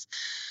ways,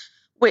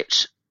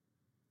 which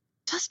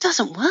just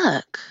doesn't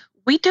work.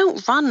 we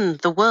don't run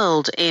the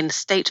world in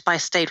state by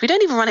state. We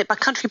don't even run it by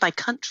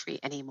country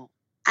anymore.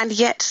 And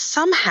yet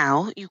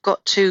somehow you've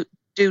got to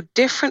do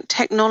different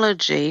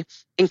technology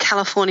in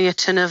California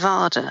to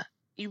Nevada.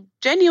 You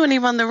genuinely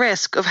run the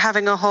risk of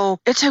having a whole,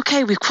 it's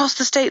okay, we've crossed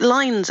the state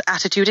lines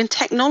attitude in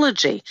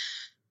technology,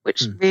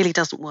 which really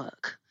doesn't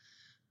work.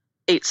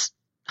 It's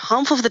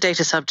harmful for the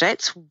data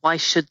subjects. Why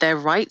should their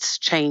rights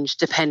change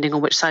depending on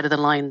which side of the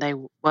line they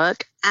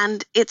work?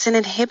 And it's an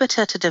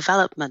inhibitor to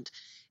development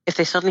if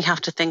they suddenly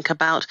have to think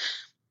about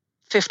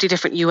 50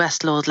 different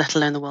US laws, let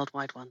alone the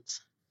worldwide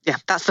ones. Yeah,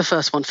 that's the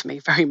first one for me,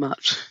 very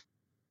much.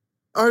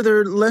 Are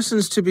there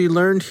lessons to be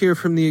learned here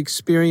from the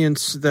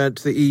experience that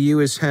the EU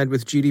has had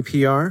with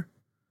GDPR?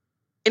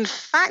 In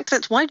fact,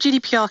 that's why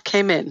GDPR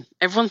came in.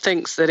 Everyone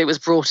thinks that it was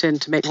brought in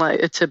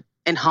to to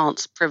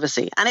enhance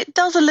privacy, and it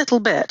does a little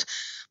bit.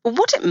 But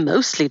what it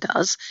mostly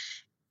does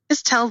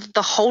is tell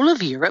the whole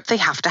of Europe they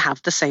have to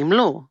have the same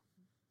law.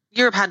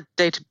 Europe had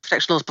data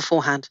protection laws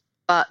beforehand,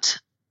 but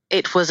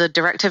it was a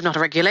directive, not a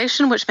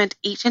regulation, which meant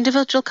each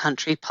individual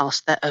country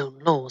passed their own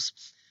laws,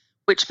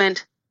 which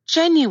meant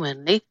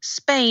genuinely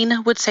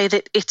Spain would say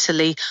that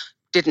Italy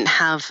didn't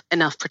have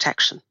enough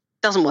protection.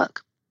 Doesn't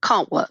work.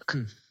 Can't work.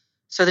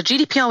 So the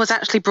GDPR was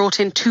actually brought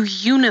in to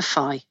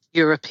unify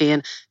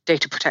European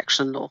data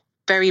protection law,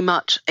 very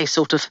much a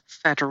sort of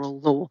federal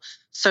law,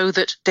 so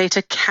that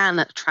data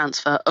can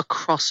transfer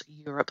across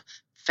Europe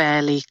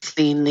fairly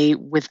cleanly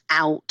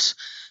without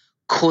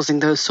causing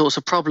those sorts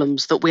of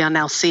problems that we are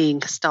now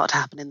seeing start to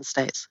happen in the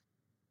States.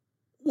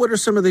 What are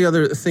some of the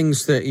other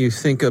things that you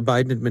think a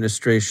Biden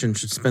administration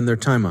should spend their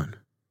time on?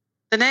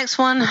 The next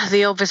one,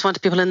 the obvious one to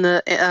people in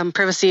the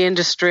privacy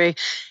industry,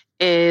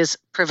 is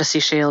Privacy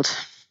Shield.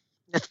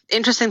 The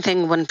interesting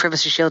thing when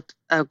Privacy Shield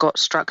got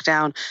struck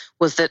down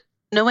was that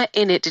nowhere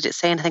in it did it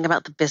say anything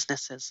about the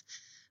businesses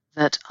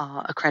that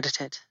are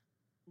accredited.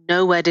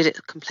 Nowhere did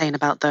it complain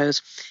about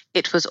those.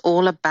 It was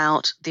all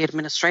about the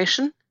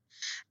administration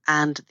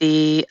and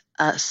the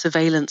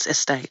surveillance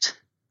estate,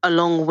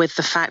 along with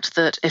the fact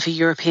that if a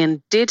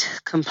European did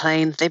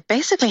complain, they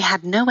basically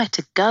had nowhere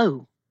to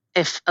go.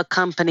 If a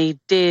company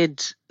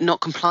did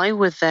not comply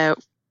with their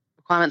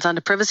requirements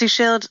under Privacy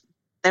Shield,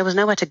 there was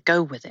nowhere to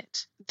go with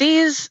it.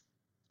 These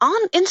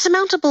aren't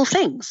insurmountable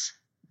things.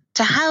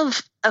 To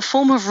have a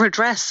form of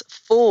redress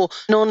for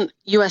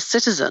non-US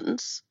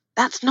citizens,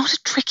 that's not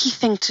a tricky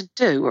thing to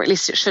do, or at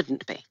least it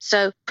shouldn't be.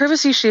 So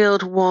Privacy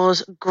Shield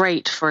was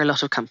great for a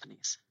lot of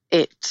companies.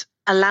 It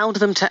allowed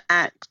them to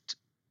act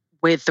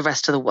with the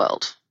rest of the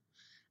world.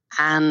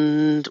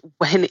 And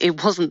when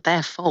it wasn't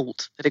their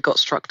fault that it got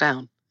struck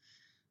down.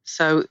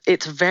 So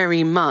it's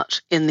very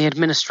much in the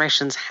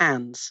administration's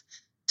hands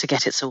to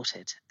get it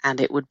sorted. And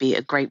it would be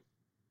a great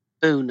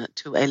boon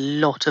to a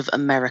lot of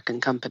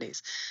American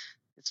companies.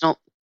 It's not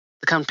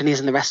the companies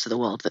in the rest of the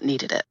world that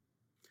needed it.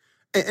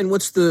 And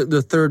what's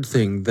the third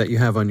thing that you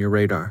have on your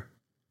radar?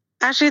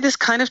 Actually, this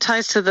kind of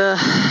ties to the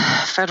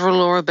federal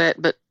law a bit,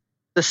 but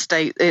the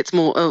state, it's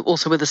more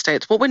also with the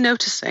states. What we're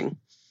noticing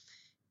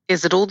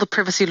is that all the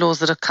privacy laws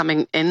that are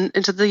coming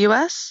into the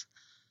US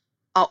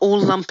are all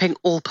lumping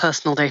all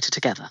personal data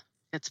together.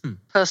 It's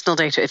personal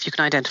data if you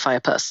can identify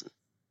a person.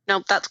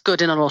 Now, that's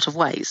good in a lot of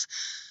ways,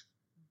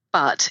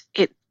 but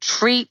it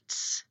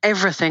treats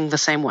everything the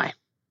same way.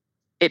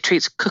 It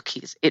treats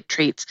cookies. It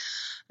treats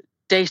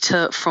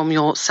data from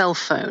your cell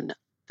phone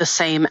the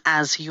same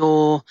as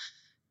your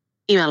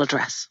email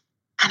address.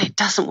 And it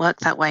doesn't work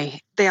that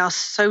way. They are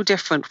so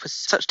different with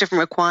such different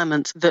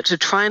requirements that to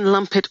try and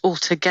lump it all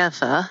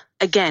together,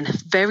 again,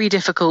 very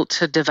difficult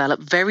to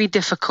develop, very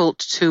difficult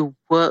to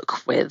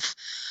work with,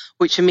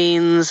 which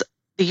means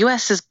the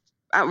US is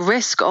at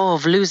risk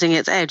of losing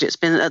its edge. It's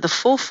been at the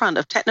forefront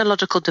of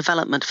technological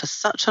development for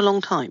such a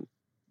long time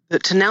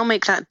that to now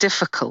make that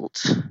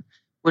difficult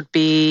would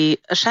be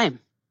a shame.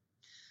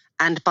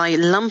 And by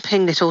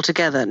lumping it all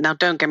together, now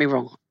don't get me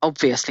wrong,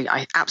 obviously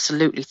I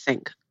absolutely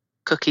think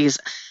cookies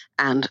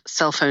and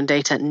cell phone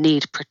data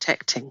need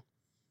protecting,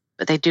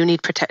 but they do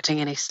need protecting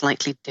in a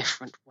slightly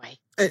different way.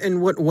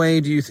 And what way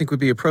do you think would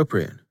be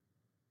appropriate?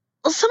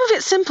 Well, some of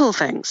it's simple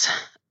things,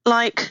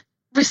 like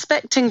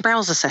respecting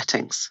browser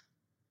settings,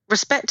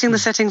 respecting the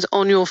settings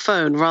on your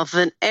phone rather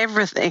than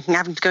everything,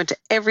 having to go into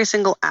every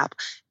single app,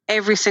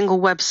 every single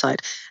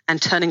website,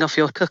 and turning off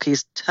your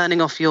cookies,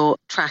 turning off your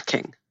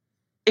tracking.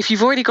 If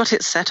you've already got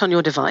it set on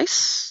your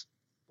device,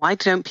 why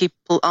aren't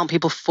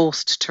people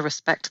forced to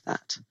respect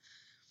that?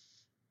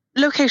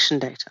 Location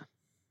data.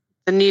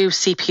 The new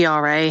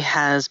CPRA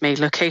has made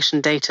location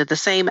data the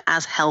same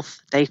as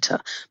health data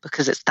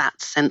because it's that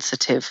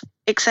sensitive,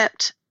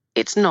 except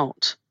it's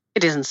not.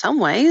 It is in some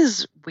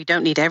ways. We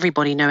don't need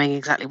everybody knowing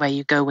exactly where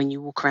you go when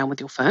you walk around with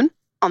your phone.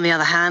 On the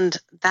other hand,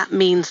 that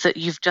means that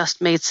you've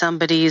just made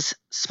somebody's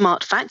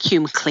smart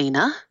vacuum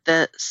cleaner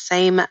the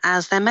same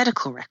as their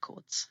medical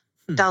records.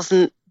 It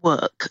doesn't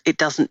work. It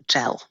doesn't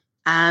gel.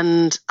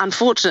 And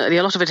unfortunately,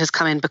 a lot of it has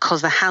come in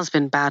because there has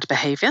been bad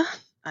behavior.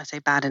 I say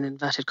bad in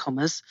inverted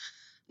commas.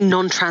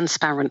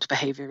 Non-transparent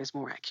behavior is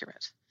more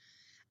accurate.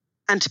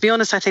 And to be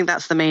honest, I think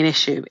that's the main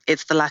issue.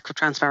 It's the lack of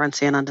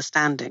transparency and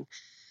understanding.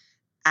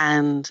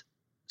 And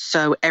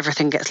so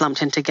everything gets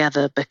lumped in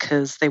together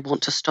because they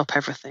want to stop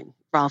everything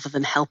rather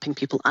than helping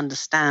people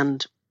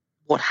understand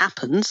what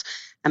happens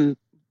and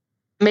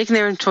making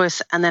their own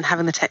choice and then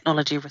having the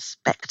technology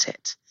respect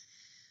it.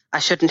 I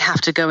shouldn't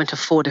have to go into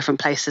 4 different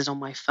places on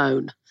my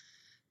phone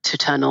to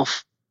turn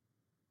off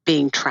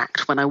being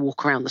tracked when I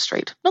walk around the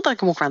street. Not that I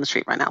can walk around the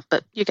street right now,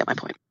 but you get my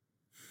point.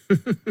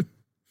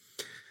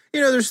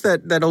 There's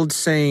that old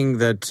saying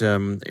that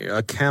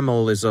a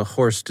camel is a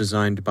horse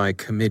designed by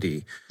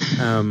committee.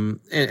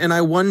 And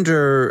I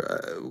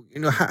wonder,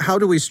 how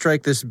do we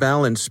strike this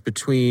balance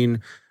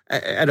between,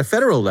 at a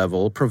federal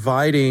level,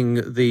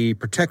 providing the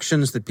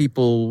protections that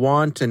people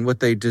want and what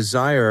they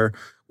desire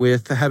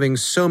with having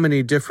so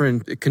many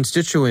different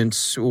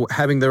constituents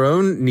having their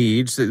own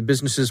needs? The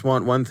businesses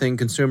want one thing,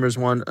 consumers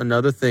want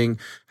another thing.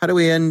 How do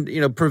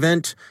we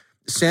prevent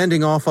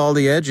sanding off all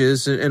the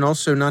edges and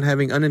also not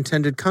having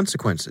unintended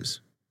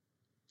consequences?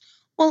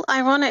 Well,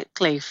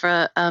 ironically,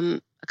 for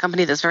a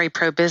company that's very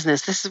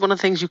pro-business, this is one of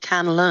the things you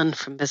can learn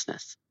from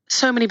business.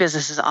 So many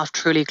businesses are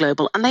truly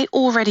global, and they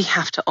already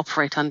have to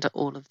operate under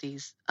all of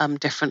these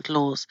different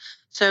laws.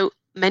 So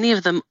many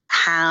of them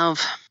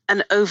have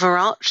an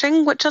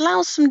overarching, which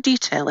allows some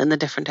detail in the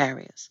different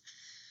areas.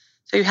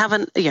 So you have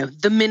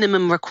the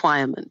minimum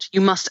requirement.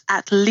 You must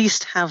at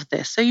least have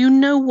this, so you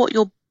know what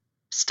your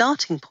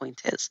starting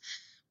point is.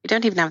 We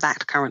don't even have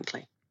that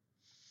currently.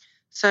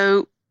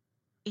 So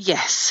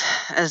yes,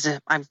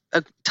 I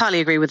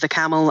entirely agree with the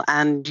camel,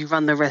 and you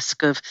run the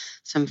risk of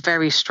some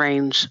very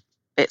strange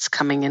bits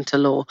coming into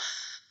law.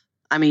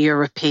 I'm a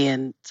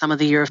European. Some of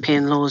the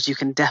European laws, you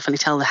can definitely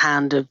tell the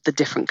hand of the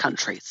different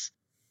countries.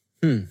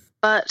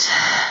 But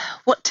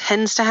what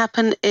tends to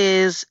happen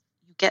is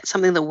you get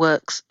something that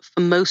works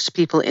for most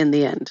people in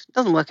the end. It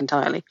doesn't work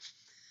entirely,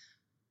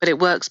 but it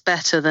works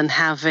better than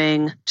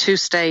having 2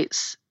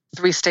 states,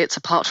 3 states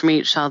apart from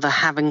each other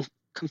having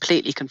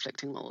completely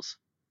conflicting laws.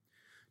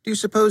 Do you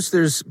suppose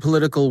there's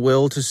political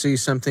will to see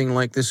something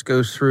like this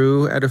go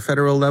through at a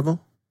federal level?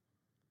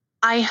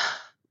 I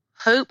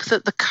hope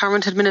that the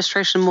current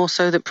administration more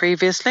so than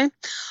previously.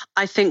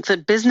 I think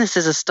that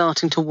businesses are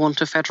starting to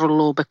want a federal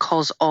law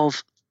because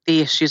of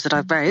the issues that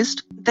I've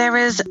raised. There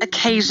is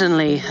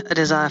occasionally a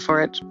desire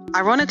for it.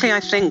 Ironically,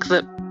 I think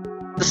that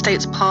the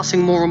states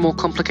passing more and more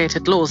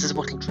complicated laws is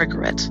what will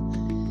trigger it.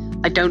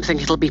 I don't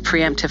think it'll be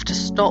preemptive to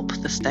stop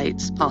the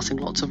states passing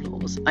lots of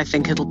laws. I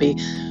think it'll be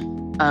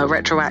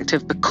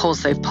retroactive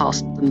because they've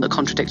passed them that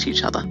contradict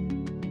each other.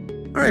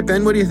 All right,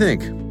 Ben, what do you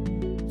think?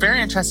 Very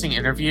interesting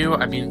interview.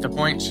 I mean, the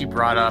point she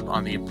brought up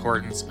on the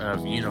importance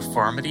of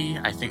uniformity,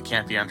 I think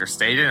can't be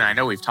understated. And I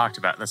know we've talked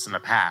about this in the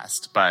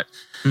past, but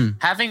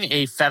having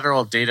a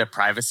federal data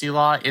privacy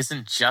law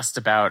isn't just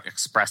about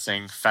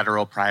expressing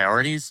federal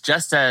priorities,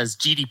 just as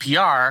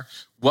GDPR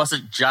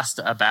wasn't just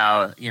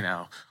about,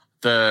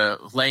 the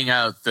laying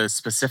out the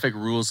specific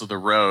rules of the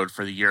road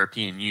for the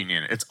European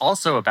Union. It's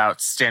also about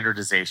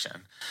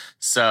standardization.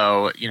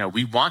 So,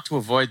 we want to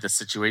avoid the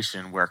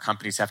situation where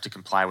companies have to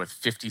comply with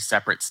 50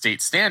 separate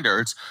state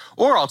standards,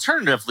 or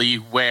alternatively,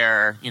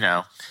 where,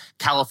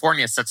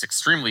 California sets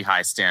extremely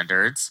high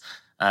standards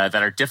that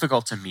are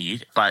difficult to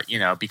meet. But,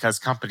 because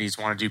companies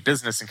want to do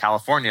business in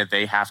California,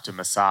 they have to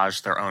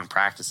massage their own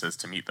practices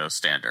to meet those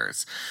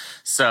standards.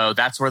 So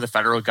that's where the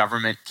federal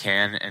government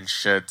can and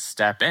should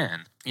step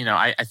in.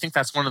 I think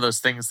that's one of those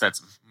things that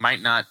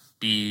might not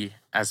be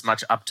as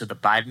much up to the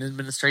Biden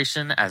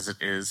administration as it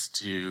is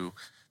to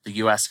the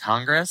U.S.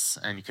 Congress,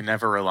 and you can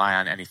never rely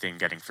on anything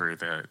getting through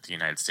the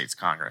United States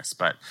Congress.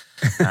 But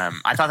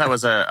I thought that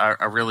was a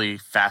really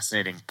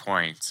fascinating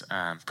point,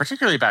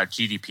 particularly about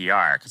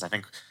GDPR, because I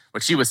think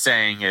what she was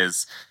saying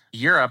is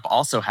Europe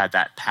also had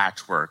that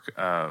patchwork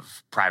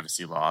of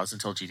privacy laws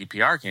until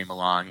GDPR came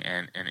along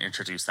and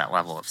introduced that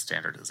level of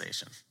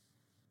standardization.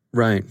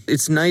 Right.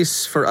 It's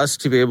nice for us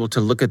to be able to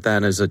look at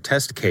that as a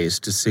test case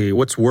to see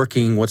what's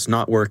working, what's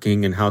not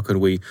working, and how could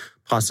we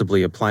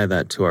possibly apply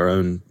that to our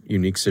own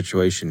unique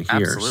situation here.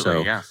 Absolutely, so,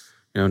 yeah.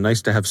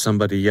 Nice to have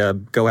somebody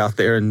go out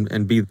there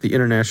and be the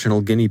international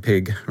guinea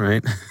pig,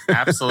 right?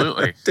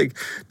 Absolutely.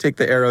 take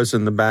the arrows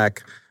in the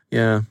back.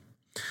 Yeah.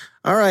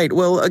 All right.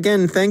 Well,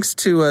 again, thanks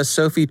to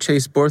Sophie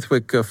Chase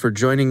Borthwick for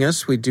joining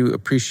us. We do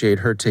appreciate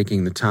her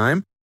taking the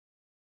time.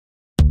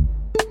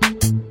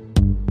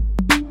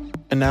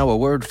 And now a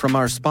word from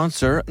our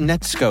sponsor,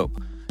 Netskope.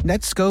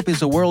 Netskope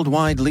is a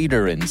worldwide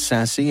leader in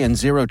SASE and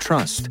Zero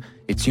Trust.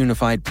 Its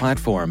unified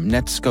platform,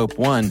 Netskope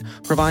One,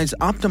 provides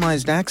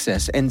optimized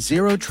access and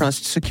Zero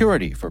Trust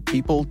security for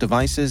people,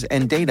 devices,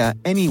 and data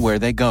anywhere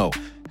they go,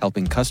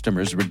 helping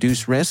customers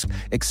reduce risk,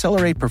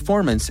 accelerate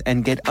performance,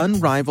 and get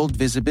unrivaled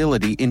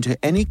visibility into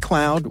any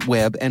cloud,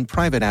 web, and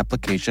private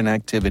application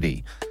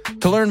activity.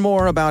 To learn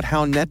more about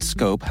how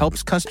Netskope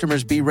helps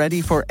customers be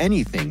ready for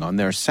anything on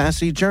their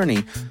SASE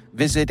journey,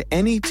 visit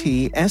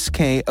netskope.com.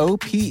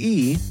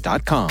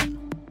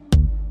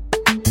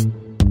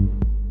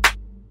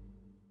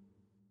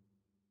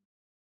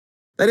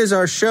 That is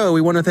our show.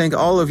 We want to thank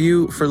all of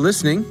you for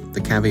listening.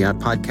 The Caveat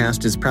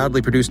podcast is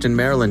proudly produced in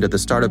Maryland at the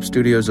startup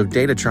studios of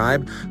Data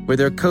Tribe, where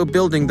they're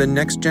co-building the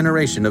next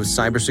generation of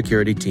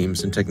cybersecurity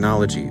teams and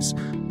technologies.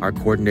 Our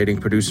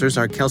coordinating producers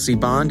are Kelsey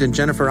Bond and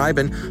Jennifer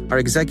Iben. Our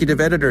executive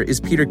editor is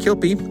Peter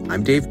Kilpie.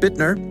 I'm Dave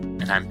Bittner.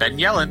 And I'm Ben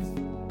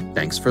Yellen.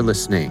 Thanks for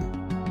listening.